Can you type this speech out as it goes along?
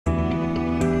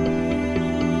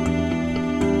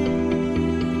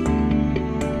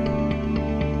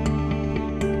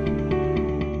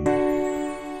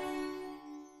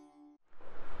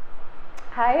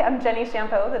Hi, I'm Jenny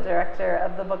Champeau, the director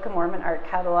of the Book of Mormon Art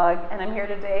Catalog, and I'm here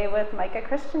today with Micah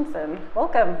Christensen.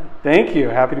 Welcome. Thank you.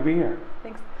 Happy to be here.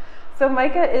 Thanks. So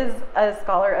Micah is a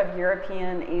scholar of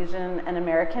European, Asian, and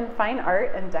American fine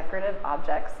art and decorative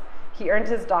objects. He earned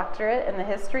his doctorate in the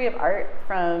history of art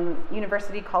from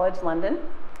University College London.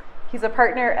 He's a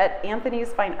partner at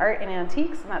Anthony's Fine Art and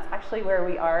Antiques, and that's actually where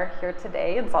we are here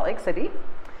today in Salt Lake City,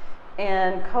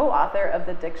 and co-author of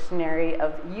the Dictionary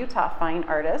of Utah Fine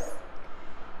Artists.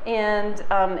 And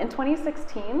in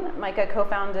 2016, Micah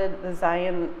co-founded the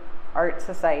Zion Art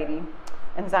Society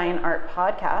and Zion Art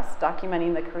Podcast,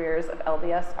 documenting the careers of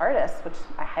LDS artists, which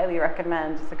I highly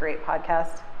recommend. It's a great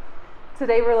podcast.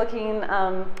 Today we're looking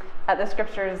at the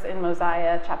scriptures in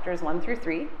Mosiah chapters 1 through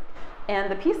 3. And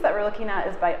the piece that we're looking at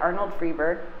is by Arnold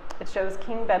Freeberg. It shows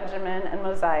King Benjamin and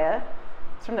Mosiah.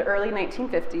 It's from the early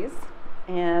 1950s.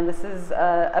 And this is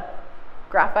a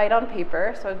graphite on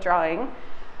paper, so a drawing.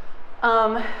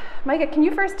 Micah, can you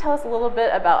first tell us a little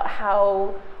bit about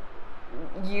how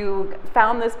you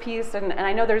found this piece? And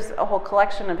I know there's a whole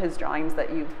collection of his drawings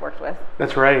that you've worked with.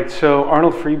 That's right. So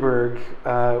Arnold Freeberg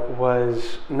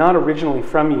was not originally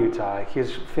from Utah.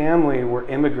 His family were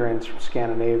immigrants from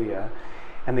Scandinavia,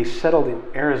 and they settled in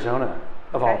Arizona,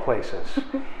 of all places.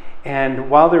 And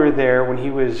while they were there, when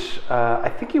he was, I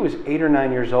think he was 8 or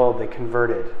 9 years old, they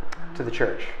converted to the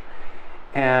church.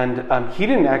 And he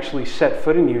didn't actually set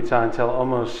foot in Utah until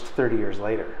almost 30 years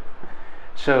later.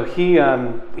 So he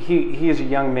as a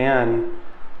young man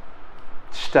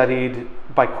studied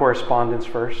by correspondence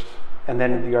first, and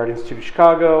then at the Art Institute of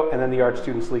Chicago, and then the Art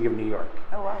Students League of New York.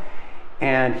 Oh, wow.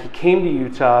 And he came to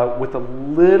Utah with a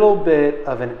little bit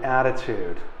of an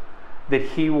attitude that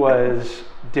he was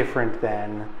different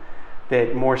than,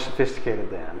 that more sophisticated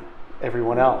than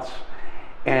everyone else.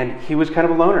 And he was kind of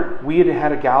a loner. We had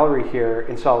had a gallery here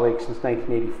in Salt Lake since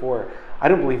 1984. I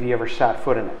don't believe he ever sat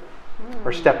foot in it,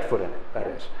 or stepped foot in it, that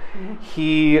is.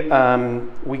 We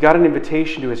got an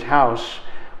invitation to his house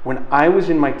when I was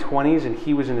in my 20s and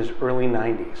he was in his early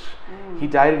 90s. He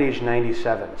died at age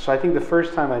 97. So I think the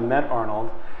first time I met Arnold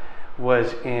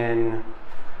was in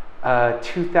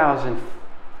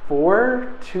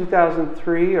 2004,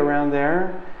 2003, around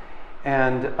there.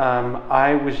 And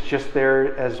I was just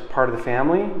there as part of the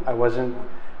family. I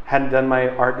hadn't done my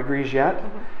art degrees yet.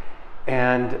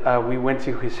 And we went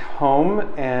to his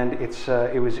home, and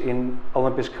it was in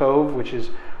Olympus Cove, which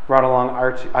is right along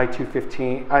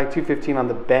I-215 on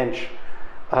the bench,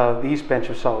 the east bench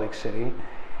of Salt Lake City.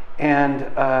 And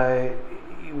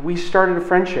we started a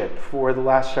friendship for the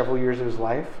last several years of his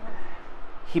life.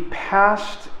 He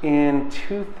passed in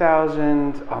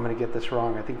 2000, I'm going to get this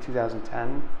wrong, I think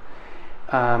 2010.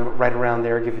 Right around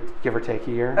there, give or take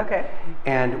a year. Okay.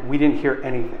 And we didn't hear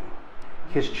anything.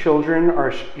 His children, or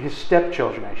his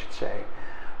stepchildren, I should say,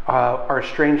 are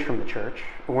estranged from the church.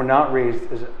 Were not raised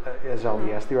as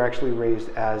LDS. They were actually raised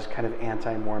as kind of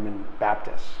anti-Mormon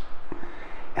Baptists.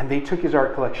 And they took his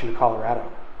art collection to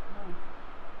Colorado.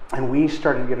 And we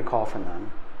started to get a call from them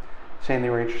saying they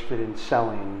were interested in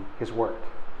selling his work.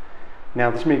 Now,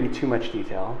 this may be too much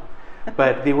detail,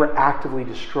 but they were actively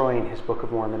destroying his Book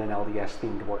of Mormon and LDS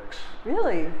themed works.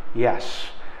 Really? Yes.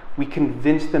 We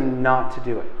convinced them not to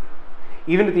do it.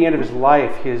 Even at the end of his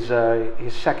life, his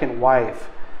second wife,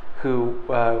 who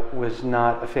was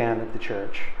not a fan of the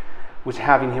church, was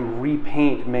having him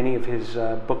repaint many of his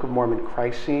Book of Mormon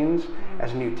Christ scenes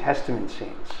as New Testament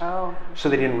scenes. Oh. So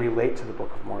they didn't relate to the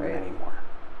Book of Mormon anymore.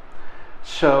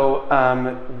 So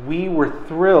we were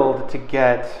thrilled to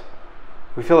get,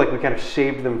 we feel like we kind of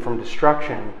saved them from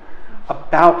destruction,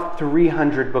 about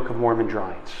 300 Book of Mormon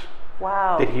drawings.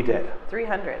 Wow. That he did.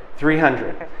 300.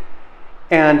 300. Okay.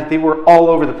 And they were all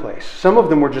over the place. Some of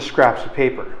them were just scraps of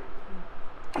paper.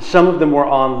 Some of them were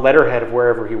on letterhead of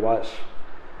wherever he was.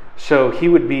 So he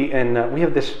would be in, we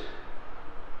have this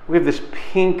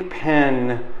pink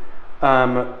pen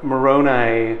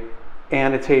Moroni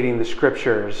annotating the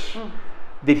scriptures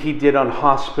that he did on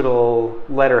hospital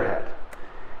letterhead.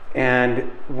 And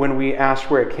when we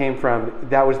asked where it came from,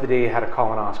 that was the day he had a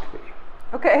colonoscopy.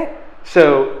 Okay.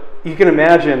 So you can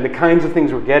imagine the kinds of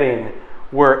things we're getting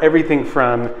were everything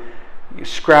from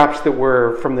scraps that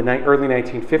were from the early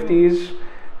 1950s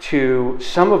to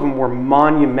some of them were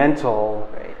monumental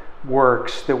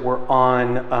works that were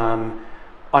on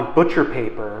butcher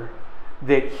paper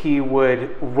that he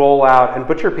would roll out. And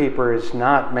butcher paper is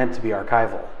not meant to be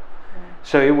archival.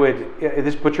 So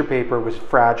this butcher paper was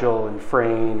fragile and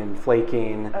fraying and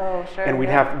flaking. Oh, sure. And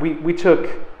we took,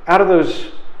 out of those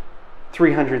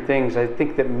 300 things, I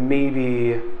think that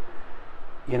maybe,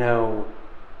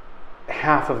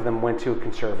 half of them went to a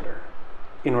conservator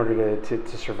in order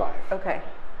to survive. Okay.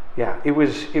 Yeah,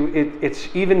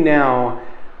 it's even now,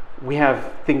 we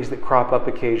have things that crop up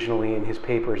occasionally in his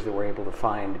papers that we're able to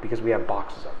find because we have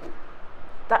boxes of them.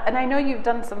 And I know you've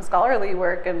done some scholarly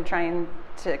work in trying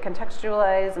to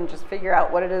contextualize and just figure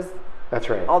out what it is. That's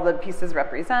right. All the pieces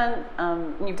represent.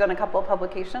 You've done a couple of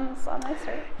publications on this,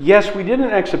 right? Yes, we did an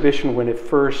exhibition when it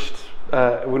first,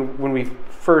 when we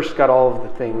first got all of the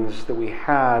things that we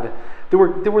had. There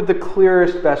were the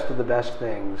clearest, best of the best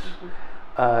things,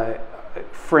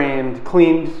 framed,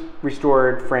 cleaned,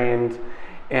 restored, framed,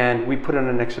 and we put on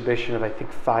an exhibition of I think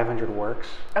 500 works.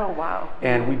 Oh wow!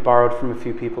 And we borrowed from a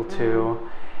few people too,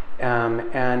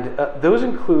 and those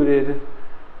included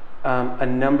a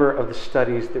number of the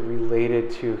studies that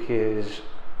related to his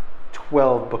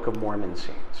 12 Book of Mormon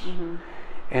scenes.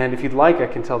 And if you'd like, I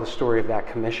can tell the story of that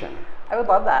commission. I would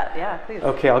love that. Yeah, please.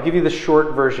 Okay, I'll give you the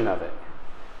short version of it.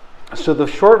 So the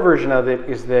short version of it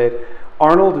is that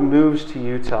Arnold moves to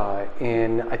Utah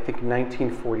in, I think,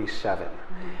 1947.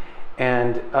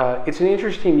 And it's an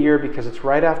interesting year because it's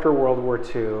right after World War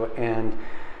II, and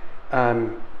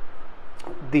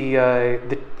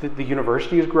the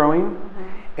university is growing,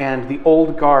 and the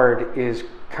old guard is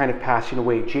kind of passing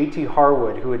away. J.T.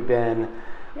 Harwood, who had been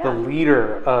the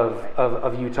leader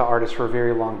of Utah artists for a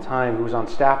very long time, who was on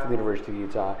staff at the University of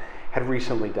Utah, had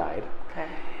recently died. Okay.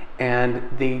 And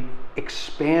they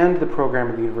expand the program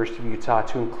at the University of Utah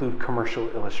to include commercial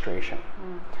illustration.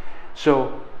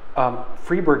 So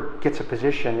Freeberg gets a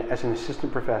position as an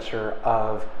assistant professor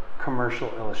of commercial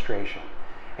illustration.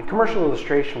 And commercial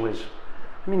illustration was,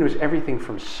 it was everything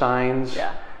from signs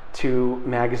to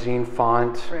magazine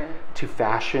font to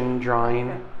fashion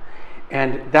drawing.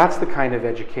 And that's the kind of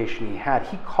education he had.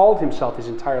 He called himself his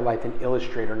entire life an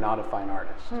illustrator, not a fine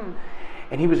artist.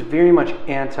 And he was very much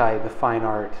anti the fine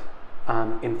art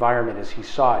environment as he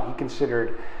saw it. He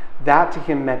considered that to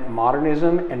him meant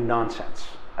modernism and nonsense.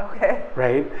 Okay.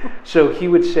 Right? So he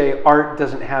would say art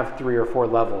doesn't have 3 or 4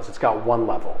 levels. It's got 1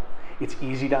 level. It's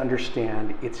easy to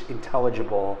understand. It's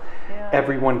intelligible.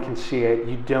 Everyone can see it.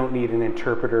 You don't need an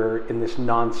interpreter in this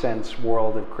nonsense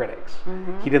world of critics.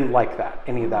 He didn't like that,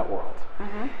 any of that world.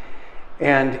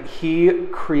 And he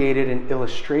created an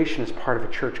illustration as part of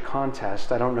a church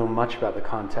contest. I don't know much about the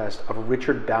contest, of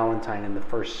Richard Ballantyne in the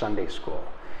First Sunday School.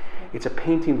 It's a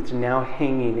painting that's now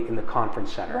hanging in the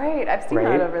conference center. Right, I've seen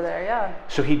that over there, yeah.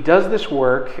 So he does this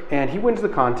work, and he wins the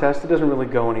contest. It doesn't really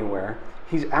go anywhere.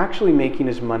 He's actually making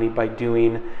his money by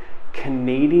doing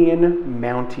Canadian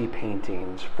Mountie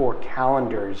paintings for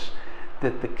calendars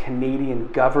that the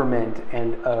Canadian government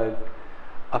and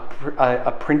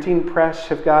a printing press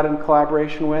have got in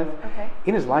collaboration with. Okay.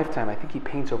 In his lifetime, I think he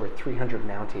paints over 300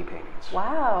 Mountie paintings.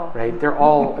 Wow. Right? They're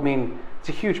all, it's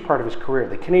a huge part of his career.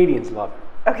 The Canadians love him.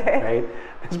 Okay. Right?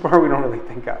 This part we don't really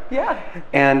think of. Yeah.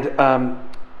 And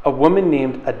a woman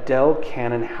named Adele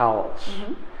Cannon Howells.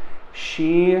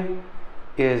 She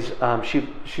is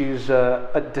she's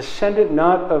a descendant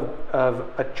not of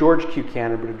a George Q.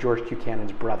 Cannon, but of George Q.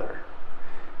 Cannon's brother,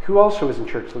 who also is in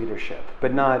church leadership,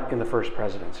 but not in the first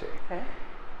presidency. Okay.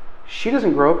 She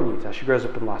doesn't grow up in Utah. She grows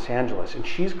up in Los Angeles, and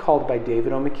she's called by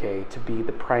David O. McKay to be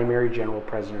the primary general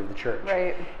president of the church.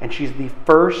 Right. And she's the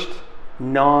first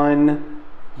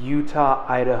non-Utah,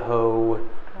 Idaho,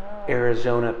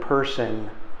 Arizona person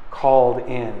called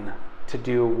in to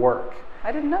do work.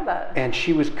 I didn't know that. And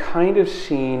she was kind of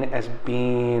seen as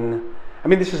being,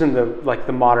 this is in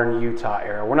the modern Utah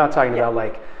era. We're not talking about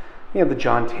the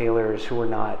John Taylors who were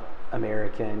not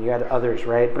American. You had others,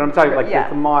 right? But I'm talking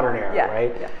the modern era,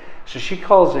 right? Yeah. So she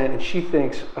calls in and she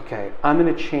thinks, okay, I'm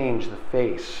going to change the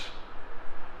face,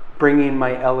 bringing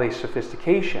my LA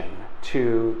sophistication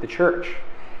to the church.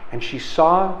 And she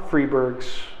saw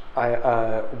Freeberg's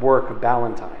work of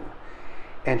Ballantyne.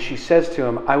 And she says to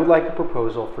him, I would like a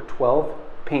proposal for 12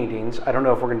 paintings. I don't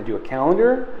know if we're going to do a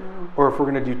calendar or if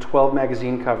we're going to do 12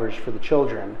 magazine covers for the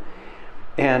children.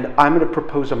 And I'm going to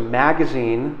propose a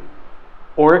magazine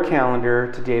or a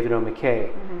calendar to David O.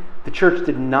 McKay. The church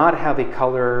did not have a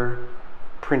color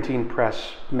printing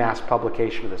press mass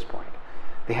publication at this point.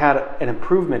 They had an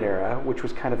improvement era, which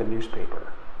was kind of a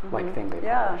newspaper-like thing they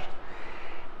published.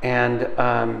 And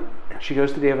she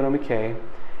goes to David O. McKay,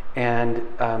 and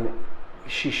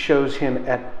she shows him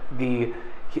at Freeberg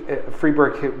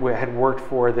had worked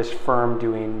for this firm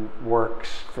doing works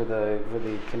for the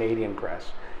Canadian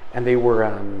press, and they were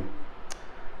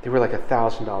like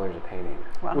 $1,000 a painting,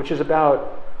 which is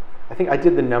about, I think I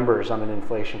did the numbers on an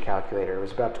inflation calculator. It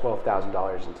was about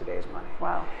 $12,000 in today's money.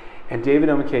 Wow. And David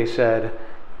O. McKay said,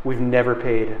 we've never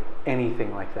paid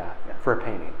anything like that for a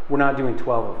painting. We're not doing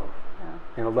 12 of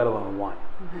them, let alone one.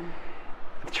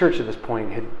 The church at this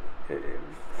point had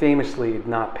famously had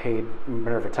not paid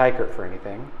Minerva Teichert for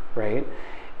anything, right?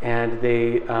 And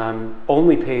they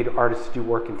only paid artists to do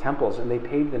work in temples, and they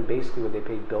paid them basically what they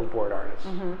paid billboard artists,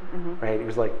 right? It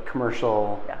was like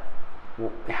commercial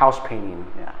house painting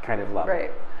kind of level.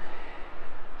 Right.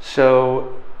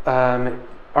 So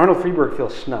Arnold Freeberg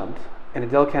feels snubbed, and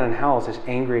Adele Cannon Howells is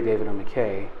angry at David O.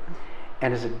 McKay,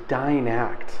 and as a dying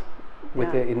act with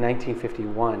it in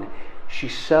 1951, she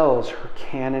sells her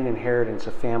canon inheritance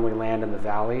of family land in the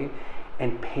valley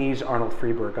and pays Arnold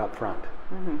Freeberg up front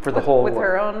for the whole with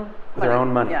work. Her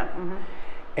own money. Yeah.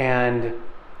 And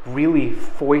really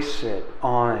foists it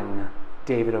on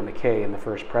David O. McKay in the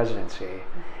first presidency,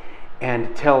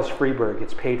 and tells Freeberg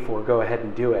it's paid for, go ahead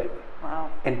and do it. Wow.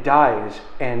 And dies,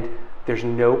 and there's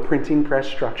no printing press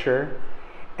structure,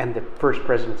 and the first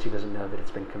presidency doesn't know that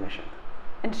it's been commissioned.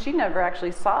 And she never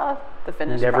actually saw the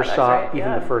finished Never products, saw right?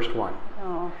 even the first one.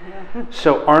 Oh, yeah.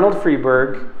 So Arnold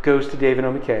Freeberg goes to David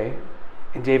O. McKay,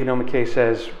 and David O. McKay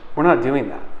says, we're not doing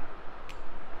that.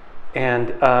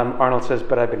 And Arnold says,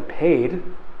 but I've been paid.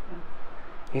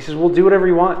 He says, well, do whatever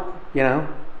you want, you know?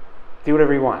 Do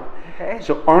whatever you want. Okay.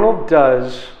 So Arnold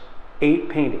does 8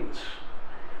 paintings.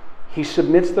 He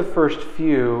submits the first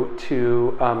few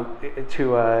to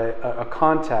a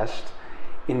contest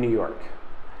in New York.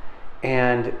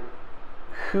 And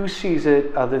who sees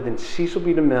it other than Cecil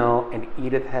B. DeMille and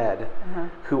Edith Head,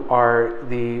 who are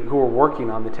working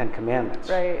on the 10 Commandments,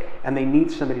 right? And they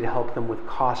need somebody to help them with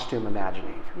costume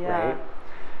imagining, yeah. right?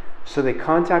 So they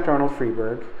contact Arnold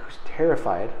Freeberg, who's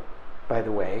terrified, by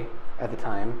the way, at the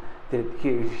time, that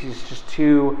he's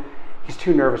too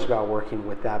nervous about working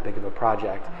with that big of a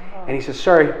project, and he says,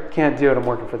 "Sorry, can't do it. I'm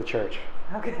working for the church."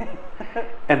 Okay.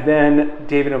 And then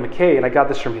David O. McKay, and I got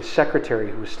this from his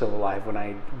secretary, who was still alive when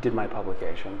I did my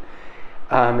publication,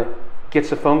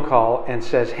 gets a phone call and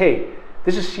says, "Hey,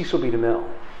 this is Cecil B. DeMille.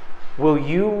 Will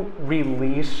you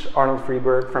release Arnold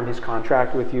Freeberg from his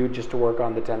contract with you just to work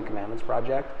on the 10 Commandments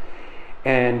project?"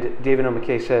 And David O.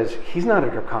 McKay says, "He's not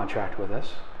under contract with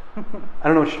us. I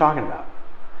don't know what you're talking about."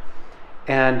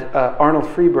 And Arnold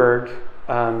Freeberg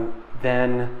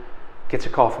then gets a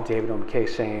call from David O. McKay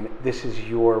saying, "This is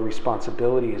your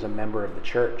responsibility as a member of the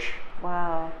church."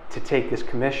 Wow. To take this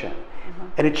commission.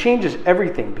 And it changes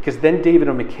everything, because then David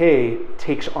O. McKay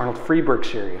takes Arnold Freeberg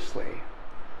seriously.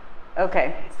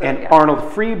 Okay. So, and Arnold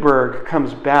Freeberg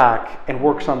comes back and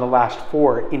works on the last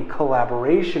 4 in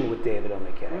collaboration with David O.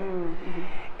 McKay.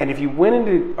 And if you went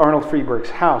into Arnold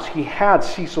Freeberg's house, he had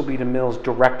Cecil B. DeMille's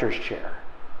director's chair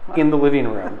in the living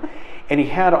room. And he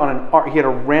had a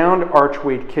round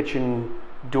archwayed kitchen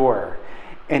door.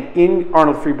 And in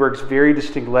Arnold Freeberg's very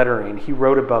distinct lettering, he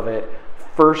wrote above it,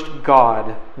 "First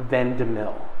God, then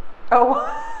DeMille." Oh.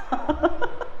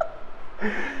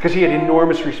 Because he had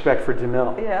enormous respect for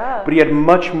DeMille. Yeah. But he had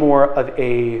much more of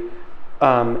a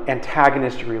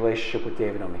antagonistic relationship with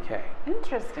David O. McKay.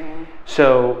 Interesting.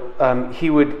 So he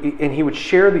would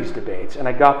share these debates, and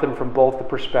I got them from both the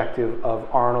perspective of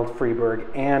Arnold Freeberg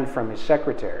and from his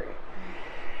secretary.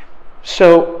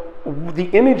 So the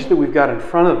image that we've got in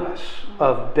front of us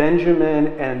of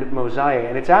Benjamin and Mosiah,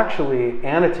 and it's actually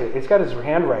annotated, it's got his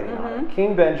handwriting on it,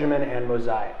 King Benjamin and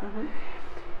Mosiah,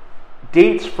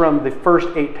 dates from the first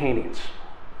 8 paintings.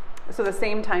 So the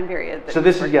same time period. So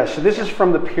this is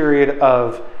from the period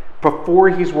of before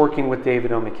he's working with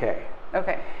David O. McKay.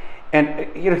 Okay. And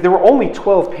there were only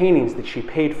 12 paintings that she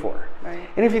paid for. Right.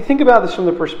 And if you think about this from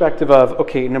the perspective of,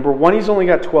 okay, number 1, he's only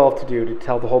got 12 to do to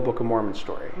tell the whole Book of Mormon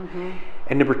story.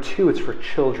 And number 2, it's for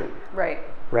children. Right.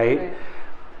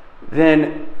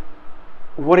 Then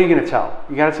what are you going to tell?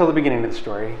 You got to tell the beginning of the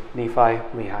story, Nephi,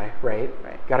 Lehi,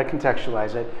 right? Got to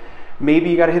contextualize it. Maybe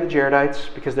you got to hit the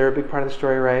Jaredites because they're a big part of the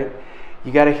story, right?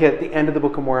 You got to hit the end of the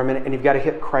Book of Mormon, and you've got to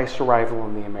hit Christ's arrival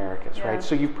in the Americas, right?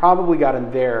 So you've probably got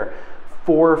in there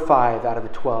 4 or 5 out of the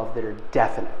 12 that are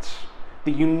definites,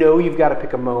 that you've got to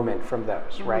pick a moment from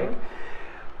those, right?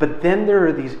 But then there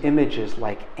are these images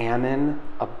like Ammon,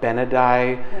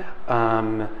 Abinadi,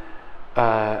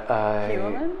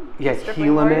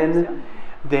 Helaman,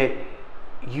 that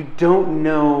you don't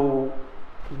know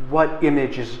what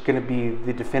image is going to be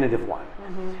the definitive one.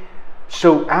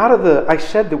 So I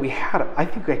said that we had, I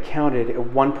think I counted at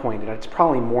one point, and it's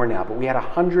probably more now, but we had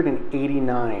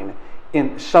 189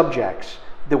 subjects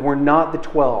that were not the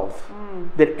 12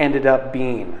 that ended up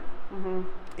being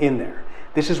in there.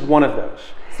 This is one of those.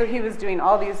 So he was doing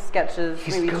all these sketches,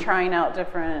 trying out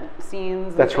different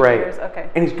scenes. That's right. Okay.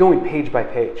 And he's going page by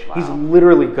page. Wow. He's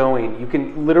literally going, you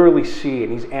can literally see,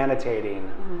 and he's annotating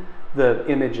the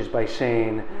images by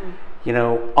saying,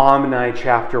 Omni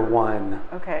chapter 1,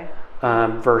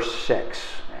 verse 6.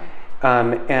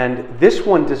 And this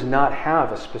one does not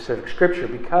have a specific scripture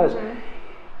because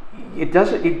it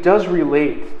does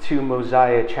relate to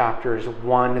Mosiah chapters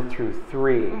 1 through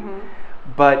 3,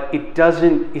 but it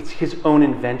doesn't. It's his own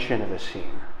invention of a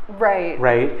scene. Right.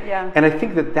 Right? Yeah. And I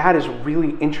think that is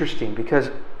really interesting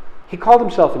because he called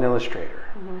himself an illustrator.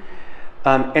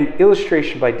 And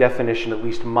illustration, by definition, at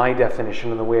least my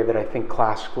definition and the way that I think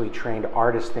classically trained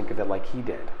artists think of it like he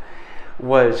did,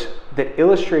 was that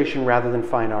illustration rather than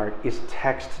fine art is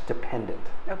text dependent.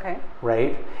 Okay.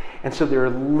 Right? And so there are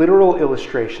literal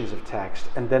illustrations of text,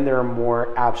 and then there are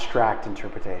more abstract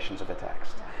interpretations of a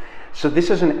text. So this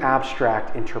is an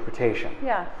abstract interpretation.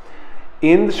 Yeah.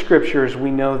 In the scriptures,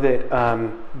 we know that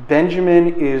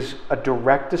Benjamin is a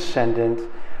direct descendant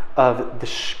of the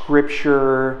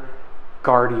scripture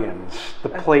guardians, the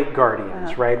plate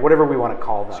guardians, right? Whatever we want to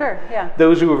call them. Sure, yeah.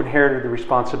 Those who have inherited the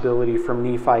responsibility from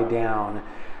Nephi down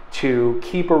to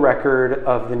keep a record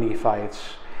of the Nephites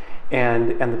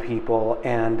and the people,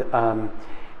 and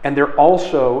they're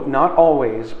also, not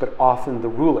always, but often the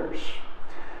rulers.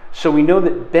 So we know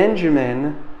that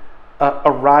Benjamin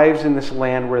arrives in this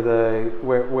land where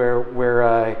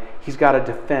he's got to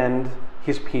defend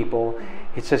his people.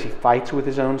 It says he fights with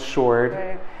his own sword.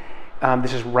 Right.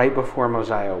 This is right before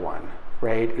Mosiah 1,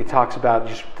 right? It talks about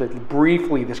just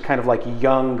briefly this kind of like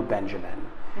young Benjamin.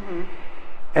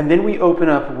 And then we open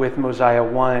up with Mosiah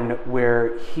 1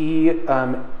 where he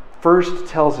first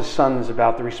tells his sons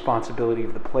about the responsibility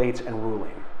of the plates and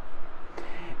ruling.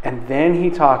 And then he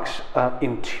talks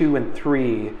in 2 and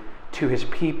 3 to his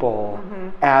people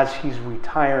as he's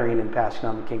retiring and passing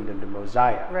on the kingdom to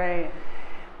Mosiah. Right.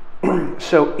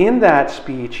 So in that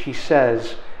speech, he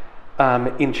says,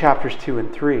 in chapters 2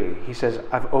 and 3, he says,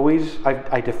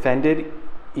 I defended,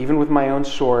 even with my own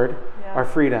sword, our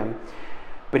freedom.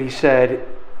 But he said,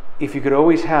 if you could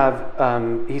always have,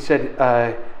 he said,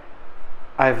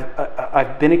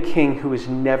 I've been a king who has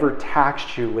never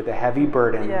taxed you with a heavy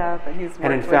burden. Yeah, but he's worked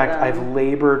and in with fact, them. I've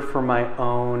labored for my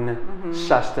own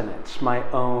sustenance, for my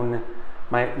own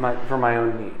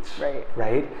needs. Right.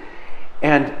 Right.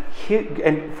 And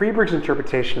Freeburg's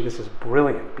interpretation of this is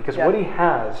brilliant because what he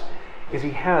has is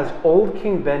he has old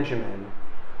King Benjamin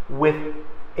with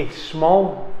a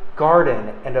small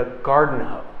garden and a garden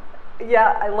hoe.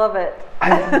 Yeah, I love it.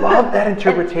 I love that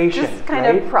interpretation. Just kind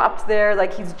of propped there,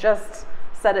 like he's just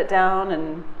set it down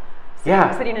and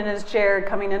sitting in his chair,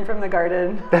 coming in from the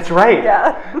garden. That's right.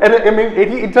 Yeah. And I mean,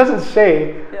 it doesn't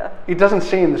say. Yeah. It doesn't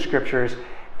say in the scriptures.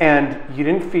 And you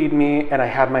didn't feed me, and I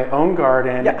had my own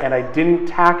garden, and I didn't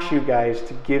tax you guys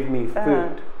to give me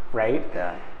food, right?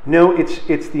 Yeah. No,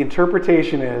 it's the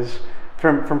interpretation is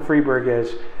from Freeburg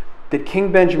is that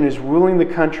King Benjamin is ruling the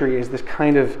country as this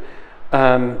kind of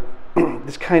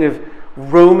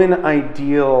Roman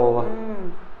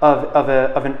ideal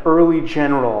of an early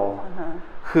general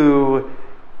who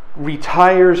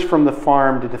retires from the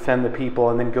farm to defend the people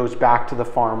and then goes back to the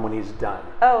farm when he's done.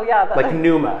 Oh yeah, like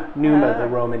Numa, the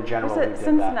Roman general. Was it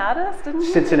Cincinnatus? Didn't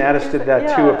he? Cincinnatus did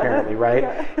that too, apparently, right?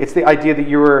 Yeah. It's the idea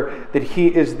that he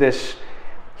is this.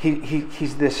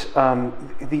 He's this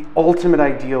the ultimate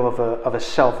ideal of a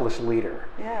selfless leader.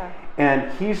 Yeah.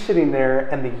 And he's sitting there,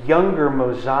 and the younger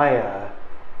Mosiah,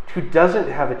 who doesn't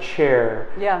have a chair,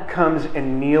 comes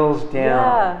and kneels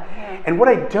down. Yeah. And what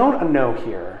I don't know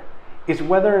here is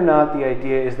whether or not the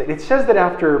idea is that it says that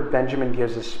after Benjamin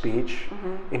gives his speech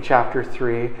in chapter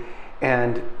 3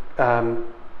 and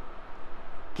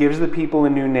gives the people a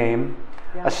new name,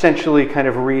 essentially kind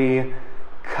of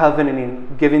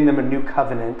covenanting, giving them a new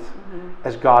covenant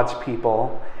as God's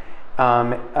people,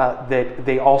 that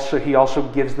he also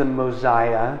gives them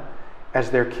Mosiah as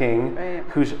their king,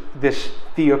 who's this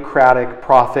theocratic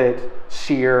prophet,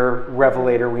 seer,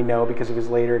 revelator, we know because of his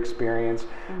later experience,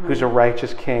 who's a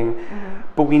righteous king.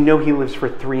 But we know he lives for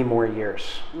 3 more years.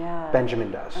 Yeah. Benjamin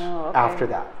does after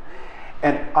that.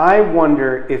 And I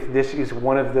wonder if this is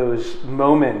one of those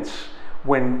moments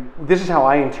when, this is how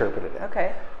I interpreted it.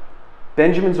 Okay.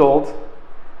 Benjamin's old,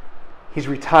 he's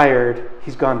retired,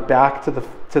 he's gone back to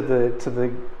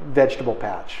the vegetable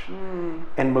patch.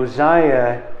 And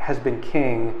Mosiah has been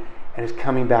king and is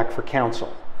coming back for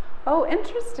counsel. Oh,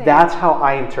 interesting. That's how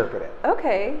I interpret it.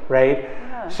 Okay. Right?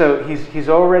 Yeah. So he's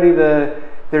already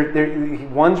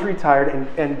one's retired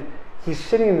and he's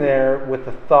sitting there with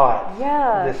the thought,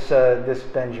 this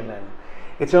Benjamin.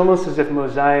 It's almost as if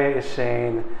Mosiah is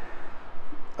saying,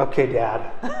 okay,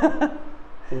 Dad,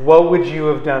 what would you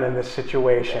have done in this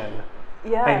situation?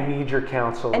 Yeah. I need your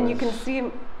counsel. And you can see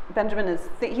Benjamin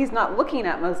he's not looking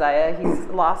at Mosiah, he's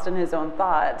lost in his own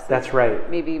thoughts. That's right.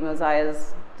 Maybe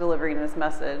Mosiah's delivering this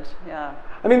message. Yeah.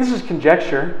 I mean, this is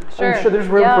conjecture. Sure. I'm sure there's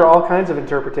room for all kinds of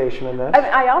interpretation in this.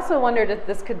 I also wondered if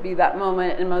this could be that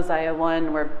moment in Mosiah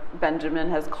 1 where Benjamin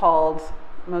has called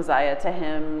Mosiah to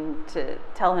him to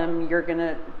tell him, you're going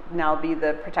to now be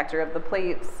the protector of the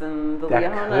plates and the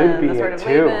Leahona and the sword of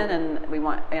Laban,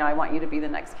 and I want you to be the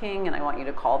next king, and I want you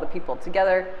to call the people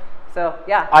together. So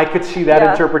yeah, I could see that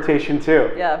interpretation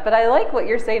too. Yeah, but I like what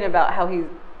you're saying about how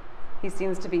he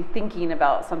seems to be thinking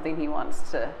about something he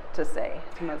wants to say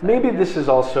to Mosiah. Maybe this is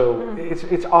also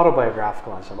it's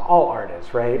autobiographical in some. All art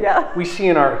is, right? Yeah. We see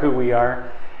in art who we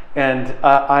are, and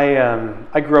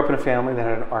I grew up in a family that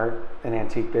had an art and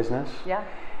antique business. Yeah.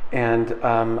 And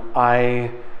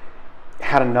I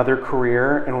had another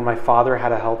career, and when my father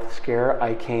had a health scare,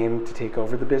 I came to take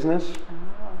over the business.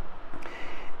 Oh.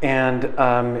 And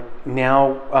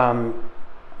now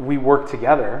we work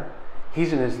together.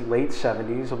 He's in his late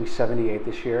 70s. He'll be 78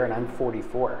 this year, and I'm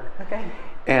 44. Okay.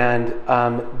 And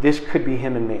this could be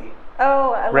him and me.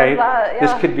 Oh, I right? love that. Yeah.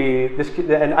 This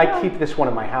could, and I keep this one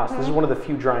in my house. This is one of the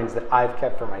few drawings that I've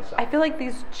kept for myself. I feel like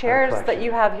these chairs that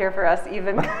you have here for us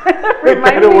even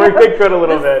remind me of they could a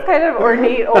little bit. Kind of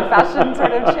ornate, old-fashioned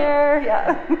sort of chair.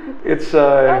 Yeah. It's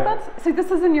so this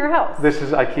is in your house.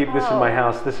 I keep this in my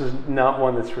house. This is not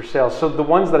one that's for sale. So the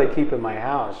ones that I keep in my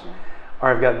house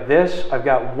are, I've got this. I've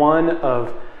got one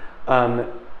of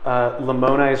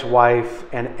Lamoni's wife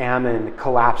and Ammon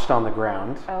collapsed on the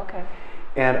ground. Oh, okay.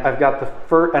 And I've got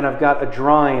I've got a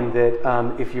drawing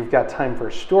that, if you've got time for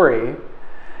a story,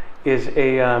 is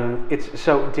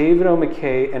so David O.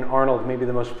 McKay and Arnold, maybe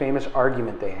the most famous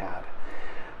argument they had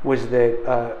was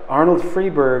that Arnold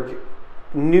Freeberg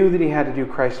knew that he had to do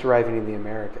Christ arriving in the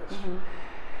Americas. Mm-hmm.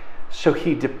 So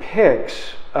he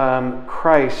depicts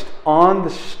Christ on the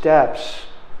steps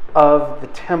of the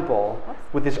temple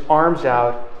with his arms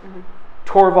out,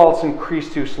 Torvalds and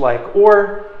Christus-like,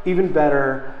 or even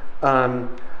better,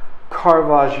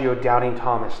 Caravaggio Doubting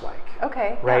Thomas-like.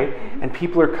 Okay. Right? Yeah. Mm-hmm. And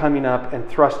people are coming up and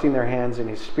thrusting their hands in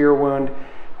his spear wound,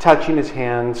 touching his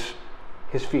hands,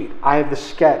 his feet. I have the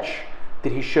sketch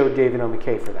that he showed David O.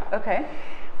 McKay for that. Okay.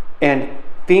 And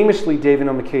famously, David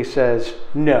O. McKay says,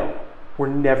 no, we're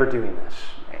never doing this.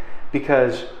 Right.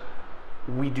 Because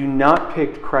we do not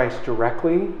depict Christ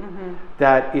directly.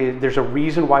 Mm-hmm. There's a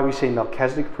reason why we say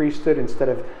Melchizedek priesthood instead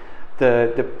of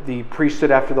the priesthood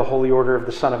after the holy order of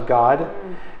the Son of God.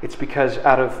 Mm. It's because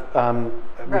out of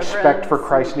respect for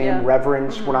Christ's name,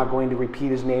 reverence, we're not going to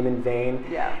repeat his name in vain.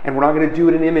 Yeah. And we're not going to do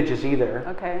it in images either.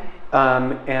 Okay.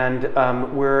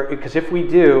 Because if we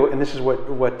do, and this is what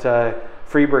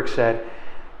Freeberg said,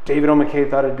 David O. McKay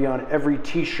thought it'd be on every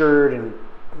t-shirt and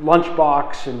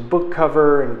lunchbox and book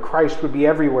cover, and Christ would be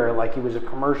everywhere like he was a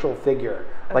commercial figure,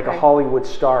 like a Hollywood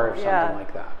star or something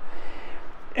like that.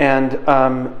 And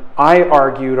I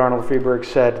argued, Arnold Freeberg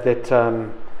said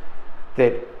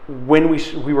that when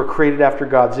we were created after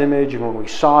God's image, and when we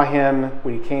saw him,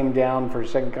 when he came down for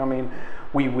his second coming,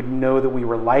 we would know that we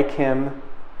were like him.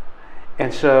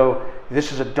 And so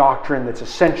this is a doctrine that's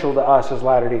essential to us as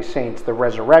Latter-day Saints, the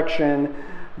resurrection,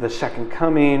 the second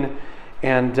coming.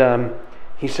 And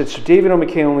he said, so David O.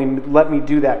 McKay only let me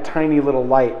do that tiny little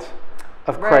light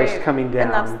of Christ coming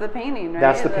down. And that's the painting, right?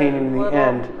 That's the painting in the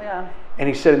end. Yeah. And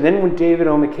he said, and then when David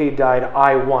O. McKay died,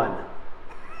 I won.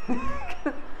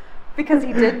 Because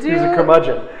he did do... He's a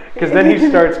curmudgeon. Because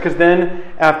then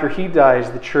after he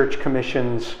dies, the church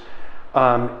commissions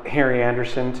Harry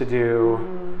Anderson to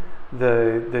do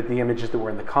the images that were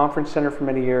in the conference center for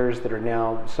many years that are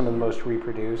now some of the most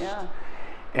reproduced. Yeah.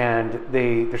 And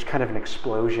there's kind of an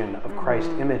explosion of Christ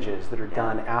images that are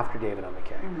done after David O.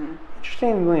 McKay. Mm-hmm.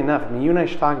 Interestingly enough, I mean, you and I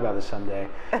should talk about this someday.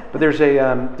 But there's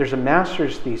a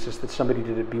master's thesis that somebody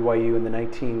did at BYU in the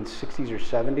 1960s or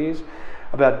 70s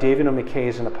about David O. McKay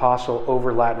as an apostle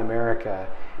over Latin America,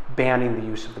 banning the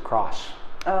use of the cross.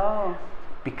 Oh.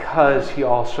 Because he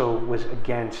also was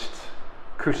against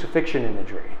crucifixion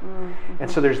imagery. Mm-hmm.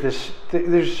 And so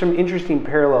there's some interesting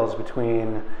parallels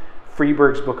between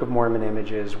Freeberg's Book of Mormon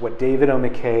images, what David O.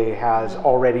 McKay has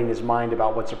already in his mind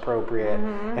about what's appropriate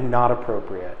and not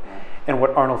appropriate, and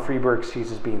what Arnold Freeberg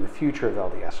sees as being the future of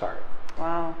LDS art.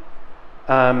 Wow.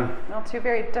 Well, two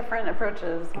very different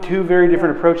approaches. Two very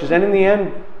different approaches. And in the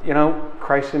end,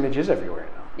 Christ's image is everywhere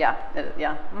now. Yeah.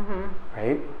 Yeah. Mm-hmm.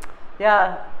 Right?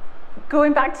 Yeah.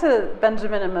 Going back to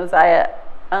Benjamin and Mosiah,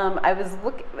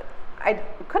 I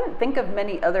couldn't think of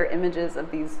many other images of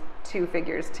these two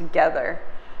figures together.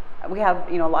 We have,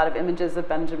 a lot of images of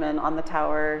Benjamin on the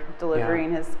tower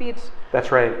delivering his speech.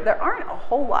 That's right. There aren't a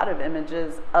whole lot of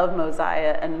images of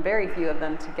Mosiah, and very few of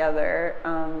them together.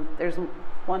 There's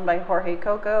one by Jorge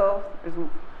Coco. There's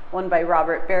one by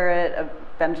Robert Barrett of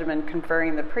Benjamin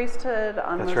conferring the priesthood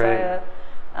on That's Mosiah. right.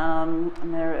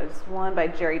 And there is one by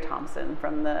Jerry Thompson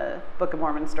from the Book of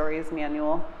Mormon Stories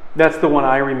manual. That's the one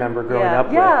I remember growing up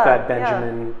with, that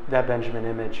Benjamin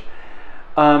image.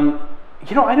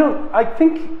 You know, I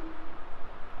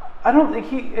don't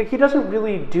think he doesn't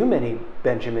really do many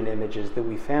Benjamin images that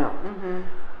we found,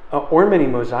 or many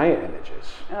Mosiah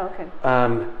images. Oh, okay.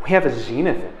 We have a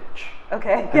zenith image.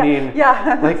 Okay. I mean,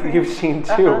 like you've seen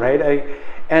too, right?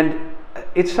 And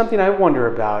it's something I wonder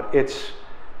about. It's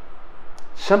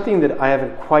something that I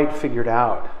haven't quite figured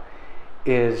out.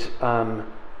 Is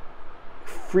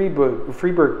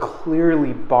Freeburg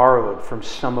clearly borrowed from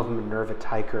some of Minerva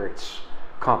Teichert's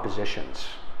compositions.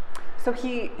 So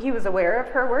he was aware of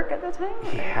her work at the time?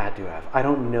 He had to have. I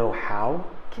don't know how.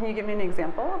 Can you give me an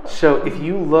example? So if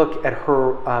you look at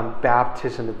her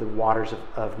baptism at the waters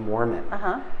of Mormon,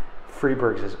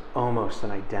 Freeburg's is almost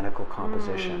an identical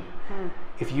composition.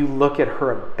 If you look at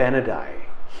her Abinadi,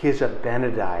 his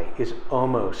Abinadi is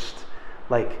almost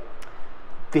like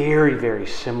very, very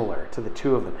similar to the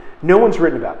two of them. No one's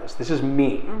written about this. This is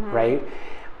me, right?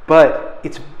 But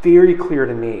it's very clear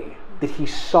to me that he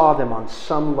saw them on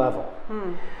some level.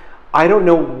 I don't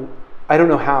know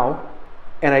how,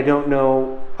 and I don't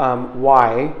know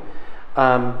why,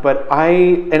 but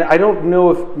I don't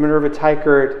know if Minerva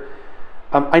Teichert.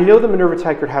 I know that Minerva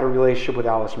Teichert had a relationship with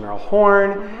Alice Merrill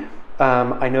Horne.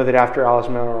 I know that after Alice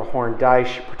Merrill Horne dies,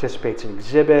 she participates in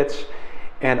exhibits.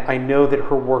 And I know that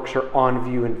her works are on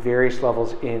view in various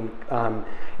levels.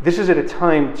 This is at a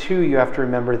time, too, you have to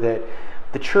remember that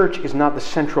the church is not the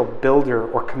central builder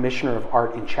or commissioner of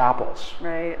art in chapels.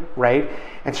 Right?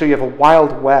 And so you have a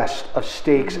wild west of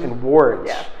stakes and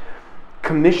wards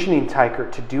commissioning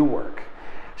Teichert to do work.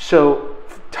 So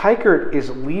Teichert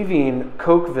is leaving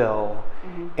Cokeville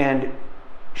and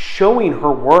showing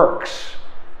her works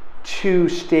to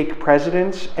stake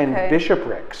presidents and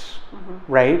bishoprics,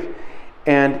 right?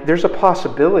 And there's a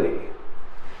possibility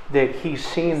that he's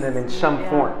seen them in some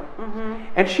form.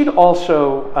 And she'd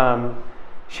also,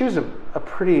 she was a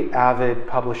pretty avid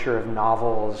publisher of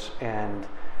novels and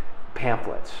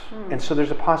pamphlets. And so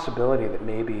there's a possibility that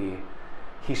maybe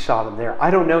he saw them there. I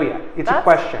don't know yet. It's a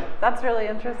question. That's really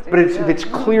interesting. But it's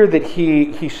clear that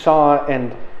he saw,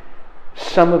 and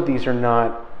some of these are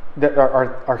not, that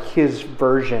are his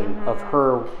version of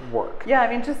her work. Yeah, I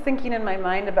mean, just thinking in my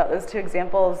mind about those two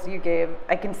examples you gave,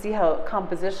 I can see how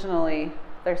compositionally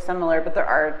they're similar, but there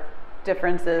are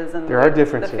differences in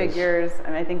the figures. I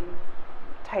mean, I think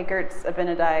Teichert's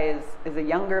Abinadi is a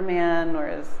younger man,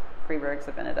 whereas Freeburg's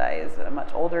Abinadi is a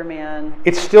much older man.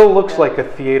 It still looks like a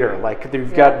theater. Like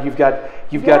you've got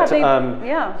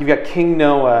King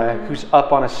Noah, who's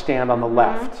up on a stand on the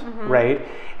left, right?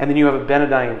 And then you have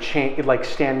Abinadi like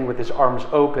standing with his arms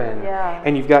open,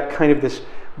 and you've got kind of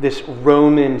this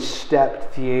Roman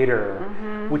stepped theater,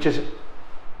 which is,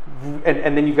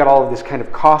 and then you've got all of this kind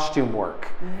of costume work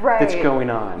that's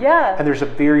going on. And there's a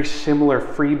very similar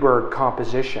Freeburg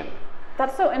composition.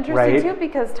 That's so interesting too,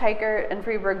 because Teichert and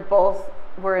Freeburg both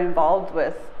were involved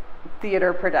with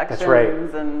theater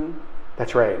productions and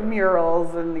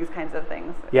murals and these kinds of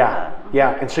things.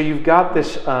 And so you've got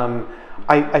this.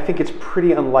 I think it's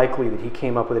pretty unlikely that he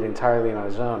came up with it entirely on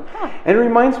his own. And it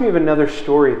reminds me of another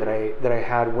story that I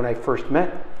had when I first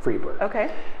met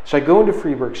Freeburg. So I go into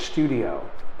Freeburg's studio,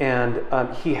 and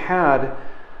he had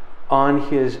on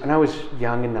his, and I was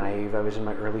young and naive, I was in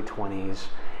my early 20s,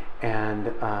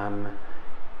 and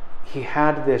he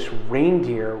had this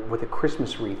reindeer with a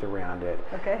Christmas wreath around it.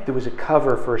 There was a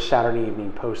cover for a Saturday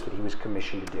Evening Post that he was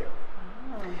commissioned to do.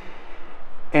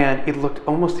 And it looked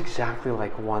almost exactly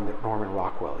like one that Norman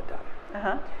Rockwell had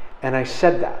done. And I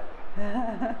said that.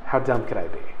 How dumb could I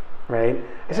be? Right?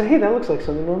 I said, hey, that looks like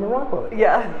something Norman Rockwell had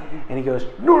done. And he goes,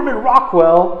 Norman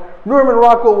Rockwell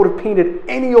would have painted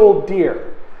any old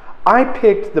deer. I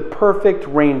picked the perfect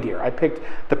reindeer. I picked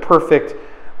the perfect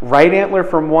right antler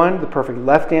from one, the perfect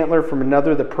left antler from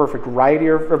another, the perfect right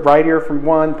ear from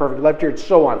one, perfect left ear, and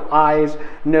so on. Eyes,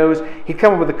 nose. He'd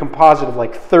come up with a composite of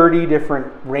like 30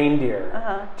 different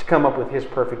reindeer to come up with his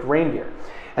perfect reindeer.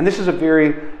 And this is a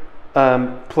very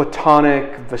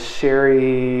Platonic,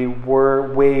 Vasari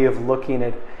way of looking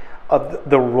at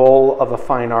the role of a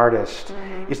fine artist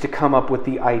is to come up with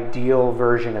the ideal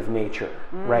version of nature,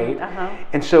 right?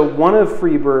 And so one of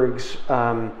Freeburg's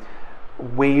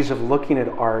ways of looking at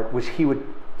art was he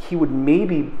would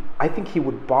maybe, I think he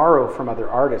would borrow from other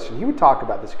artists, and he would talk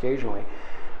about this occasionally,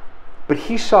 but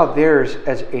he saw theirs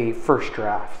as a first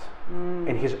draft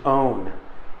and his own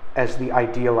as the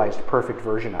idealized perfect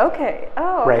version of it. Okay.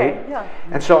 Oh, okay. Right? Yeah.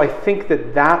 And so I think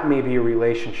that may be a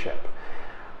relationship.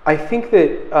 I think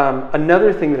that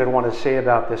another thing that I want to say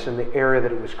about this and the era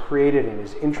that it was created in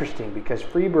is interesting, because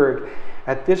Freeburg,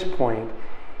 at this point,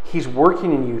 he's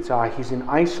working in Utah. He's in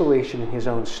isolation in his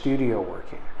own studio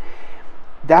working.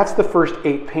 That's the first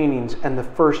 8 paintings and the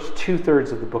first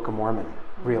 2/3 of the Book of Mormon,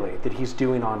 really, that he's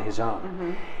doing on his own.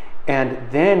 Mm-hmm. And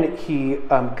then he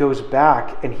goes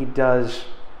back and he does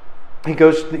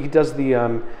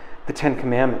the 10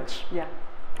 Commandments. Yeah.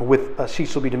 With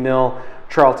Cecil B. DeMille,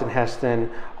 Charlton Heston,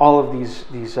 all of these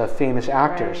famous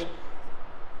actors.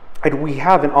 Right. And we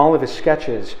have in all of his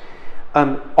sketches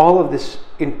all of this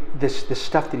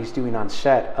stuff that he's doing on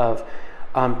set of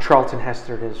Charlton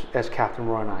Heston as Captain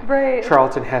Roanoke, right.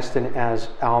 Charlton Heston as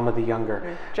Alma the Younger,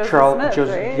 Right. Joseph Smith,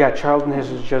 right? Yeah, Charlton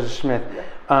Heston as Joseph Smith,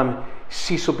 Yeah.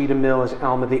 Cecil B. DeMille as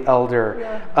Alma the Elder.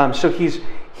 Yeah. So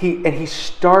he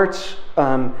starts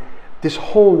this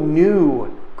whole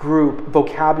new group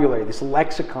vocabulary, this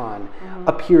lexicon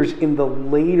appears in the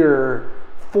later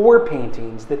 4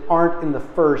 paintings that aren't in the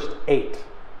first 8,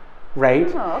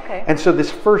 right? Oh, okay. And so this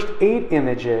first 8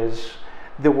 images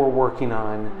that we're working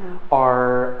on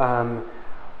are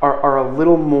a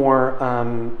little more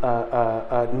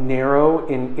narrow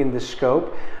in the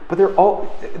scope, but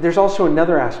there's also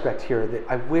another aspect here that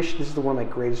I wish, this is one of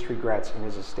my greatest regrets in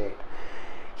his estate.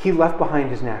 He left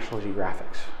behind his National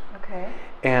Geographics. Okay.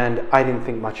 And I didn't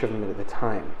think much of them at the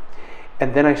time.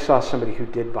 And then I saw somebody who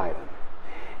did buy them.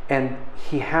 And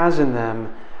he has in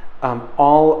them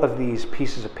all of these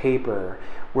pieces of paper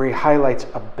where he highlights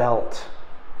a belt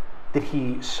that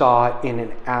he saw in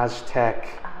an Aztec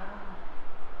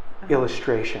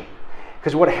illustration.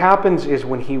 Because what happens is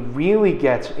when he really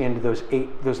gets into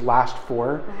those last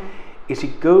 4, is he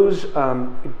goes,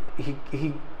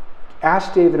 he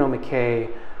asked David O. McKay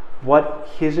what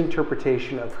his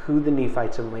interpretation of who the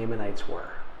Nephites and Lamanites were.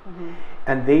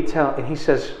 And he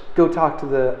says, go talk to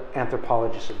the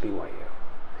anthropologists at BYU.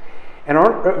 And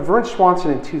Vern Swanson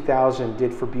in 2000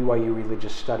 did for BYU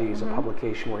Religious Studies a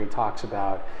publication where he talks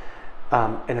about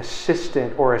an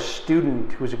assistant or a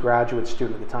student who was a graduate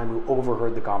student at the time who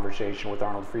overheard the conversation with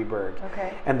Arnold Freeburg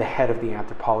and the head of the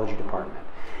anthropology department.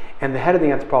 And the head of the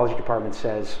anthropology department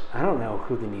says, I don't know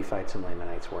who the Nephites and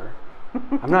Lamanites were.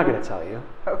 I'm not going to tell you.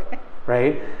 Okay.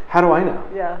 Right? How do I know?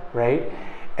 Yeah. Right?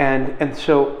 And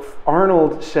so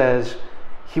Arnold says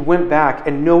he went back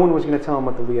and no one was going to tell him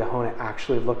what the Liahona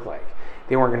actually looked like.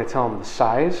 They weren't going to tell him the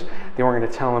size. They weren't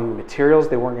going to tell him the materials.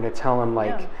 They weren't going to tell him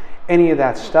any of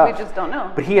that stuff. We just don't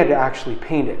know. But he had to actually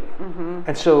paint it.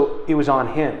 And so it was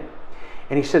on him.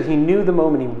 And he said he knew the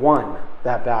moment he won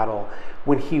that battle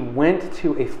when he went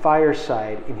to a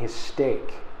fireside in his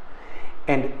stake.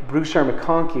 And Bruce R.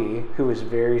 McConkie, who is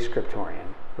very scriptorian,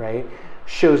 right,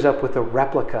 shows up with a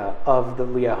replica of the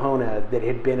Liahona that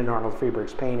had been in Arnold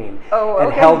Freeburg's painting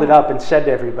and held it up and said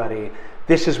to everybody,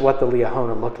 this is what the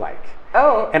Liahona looked like.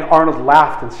 Oh. And Arnold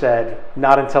laughed and said,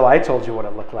 not until I told you what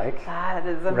it looked like. That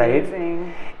is amazing.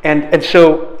 Right? And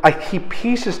so he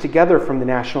pieces together from the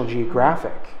National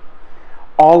Geographic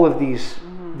all of these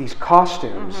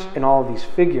costumes and all of these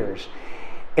figures.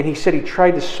 And he said he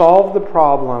tried to solve the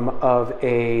problem of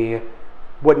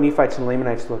what Nephites and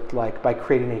Lamanites looked like by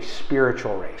creating a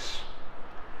spiritual race.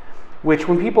 Which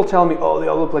when people tell me, oh, they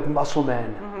all look like muscle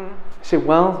men, I say,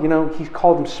 well, he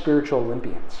called them spiritual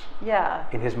Olympians. Yeah.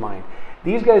 In his mind.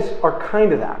 These guys are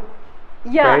kind of that.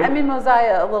 Yeah, right? I mean,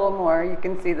 Mosiah a little more. You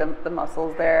can see the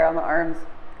muscles there on the arms.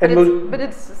 But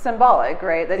it's symbolic,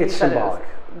 right? That it's symbolic.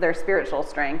 Their spiritual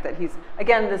strength. That he's,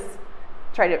 again,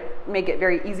 try to make it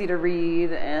very easy to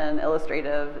read and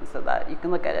illustrative so that you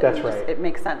can look at it. That's and right. It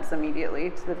makes sense immediately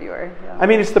to the viewer. Yeah. I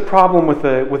mean, it's the problem with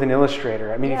an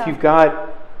illustrator. I mean, if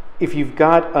you've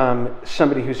got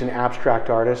somebody who's an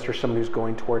abstract artist or somebody who's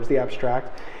going towards the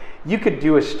abstract, you could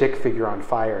do a stick figure on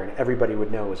fire and everybody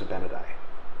would know it was a Benedai,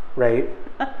 right?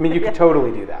 I mean, you could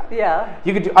totally do that. Yeah.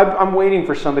 You could. I'm waiting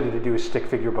for somebody to do a stick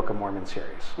figure Book of Mormon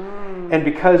series, and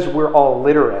because we're all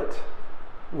literate,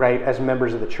 right, as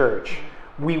members of the church,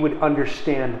 we would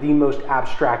understand the most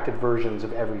abstracted versions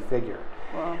of every figure.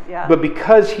 Well, yeah. But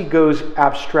because he goes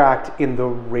abstract in the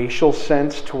racial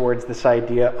sense towards this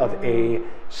idea of a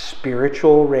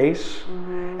spiritual race,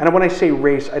 and when I say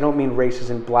race, I don't mean race as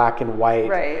in black and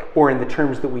white or in the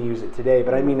terms that we use it today,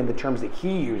 but I mean in the terms that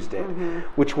he used it,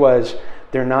 which was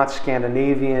they're not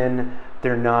Scandinavian,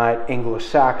 they're not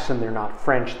Anglo-Saxon, they're not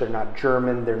French, they're not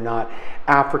German, they're not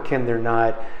African, they're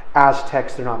not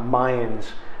Aztecs, they're not Mayans,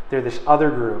 they're this other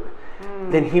group.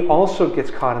 Then he also gets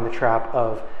caught in the trap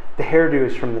of the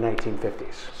hairdos from the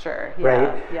 1950s. Sure. Yeah,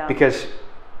 right? Yeah. Because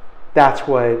that's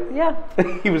what Yeah.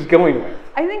 he was going with.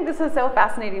 I think this is so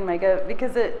fascinating, Micah,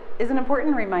 because it is an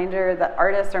important reminder that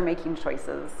artists are making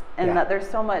choices and that there's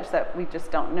so much that we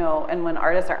just don't know. And when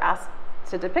artists are asked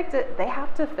to depict it, they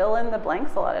have to fill in the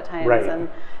blanks a lot of times. Right. And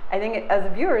I think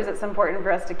as viewers, it's important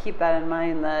for us to keep that in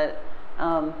mind, that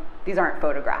these aren't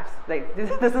photographs.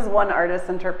 This is one artist's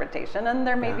interpretation, and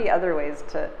there may be other ways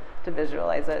to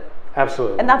visualize it.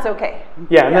 Absolutely. And that's okay.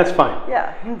 Yeah, and that's fine.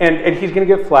 Yeah. And he's going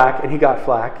to get flack, and he got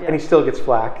flack, and he still gets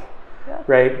flack,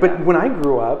 right? But when I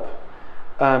grew up,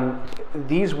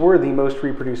 these were the most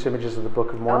reproduced images of the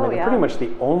Book of Mormon, and pretty much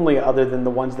the only, other than the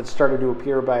ones that started to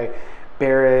appear by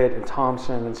Barrett and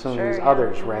Thompson and some of these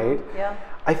others, right? Yeah.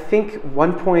 I think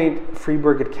one point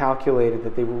Freeburg had calculated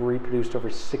that they were reproduced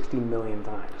over 60 million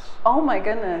times. Oh my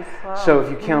goodness. Wow. So if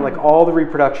you count like all the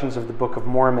reproductions of the Book of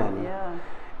Mormon,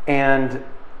 and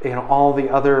all the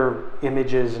other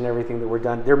images and everything that were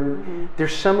done, they're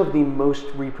some of the most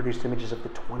reproduced images of the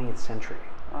 20th century.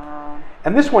 Wow.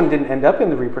 And this one didn't end up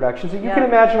in the reproductions. You can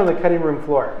imagine on the cutting room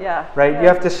floor, right? You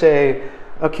have to say,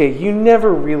 okay, you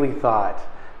never really thought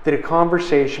that a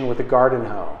conversation with a garden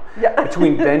hoe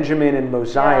between Benjamin and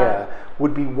Mosiah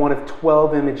would be one of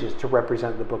 12 images to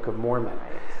represent the Book of Mormon.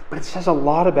 Right. But it says a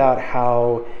lot about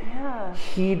how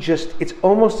it's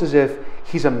almost as if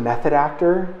he's a method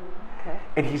actor.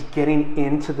 And he's getting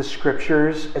into the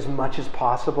scriptures as much as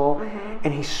possible,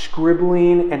 and he's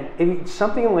scribbling, and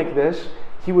something like this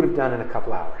he would have done in a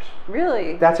couple hours.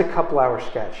 Really? That's a couple hour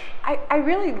sketch. I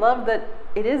really love that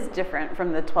it is different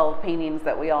from the 12 paintings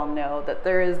that we all know, that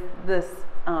there is this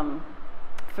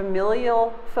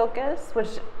familial focus,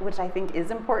 which I think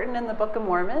is important in the Book of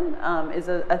Mormon, is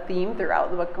a theme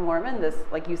throughout the Book of Mormon, this,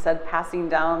 like you said, passing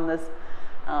down this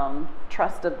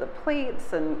trust of the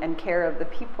plates and care of the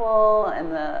people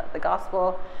and the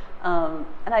gospel.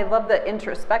 And I love the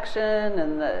introspection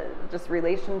and the just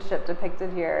relationship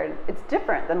depicted here. It's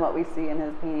different than what we see in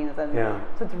his paintings. And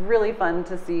so it's really fun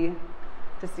to see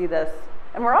this.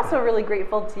 And we're also really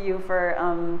grateful to you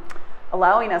for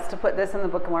allowing us to put this in the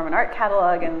Book of Mormon art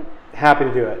catalog. And happy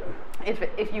to do it.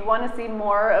 If you want to see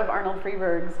more of Arnold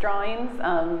Freeburg's drawings,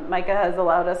 Micah has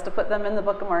allowed us to put them in the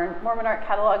Book of Mormon art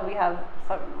catalog. We have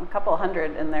a couple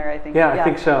hundred in there, I think. Yeah, I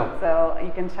think so. So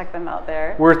you can check them out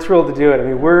there. We're thrilled to do it. I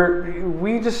mean,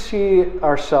 we just see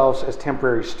ourselves as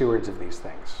temporary stewards of these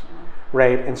things,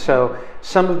 right? And so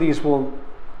some of these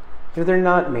they're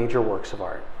not major works of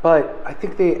art, but I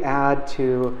think they add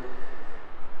to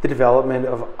the development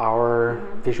of our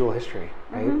visual history,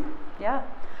 right? Yeah.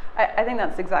 I think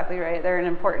that's exactly right. They're an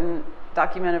important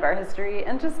document of our history,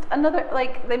 and just another,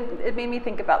 it made me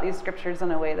think about these scriptures in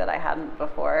a way that I hadn't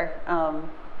before.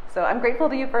 So I'm grateful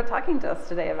to you for talking to us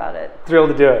today about it.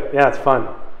 Thrilled to do it. Yeah, it's fun.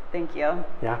 Thank you.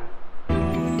 Yeah.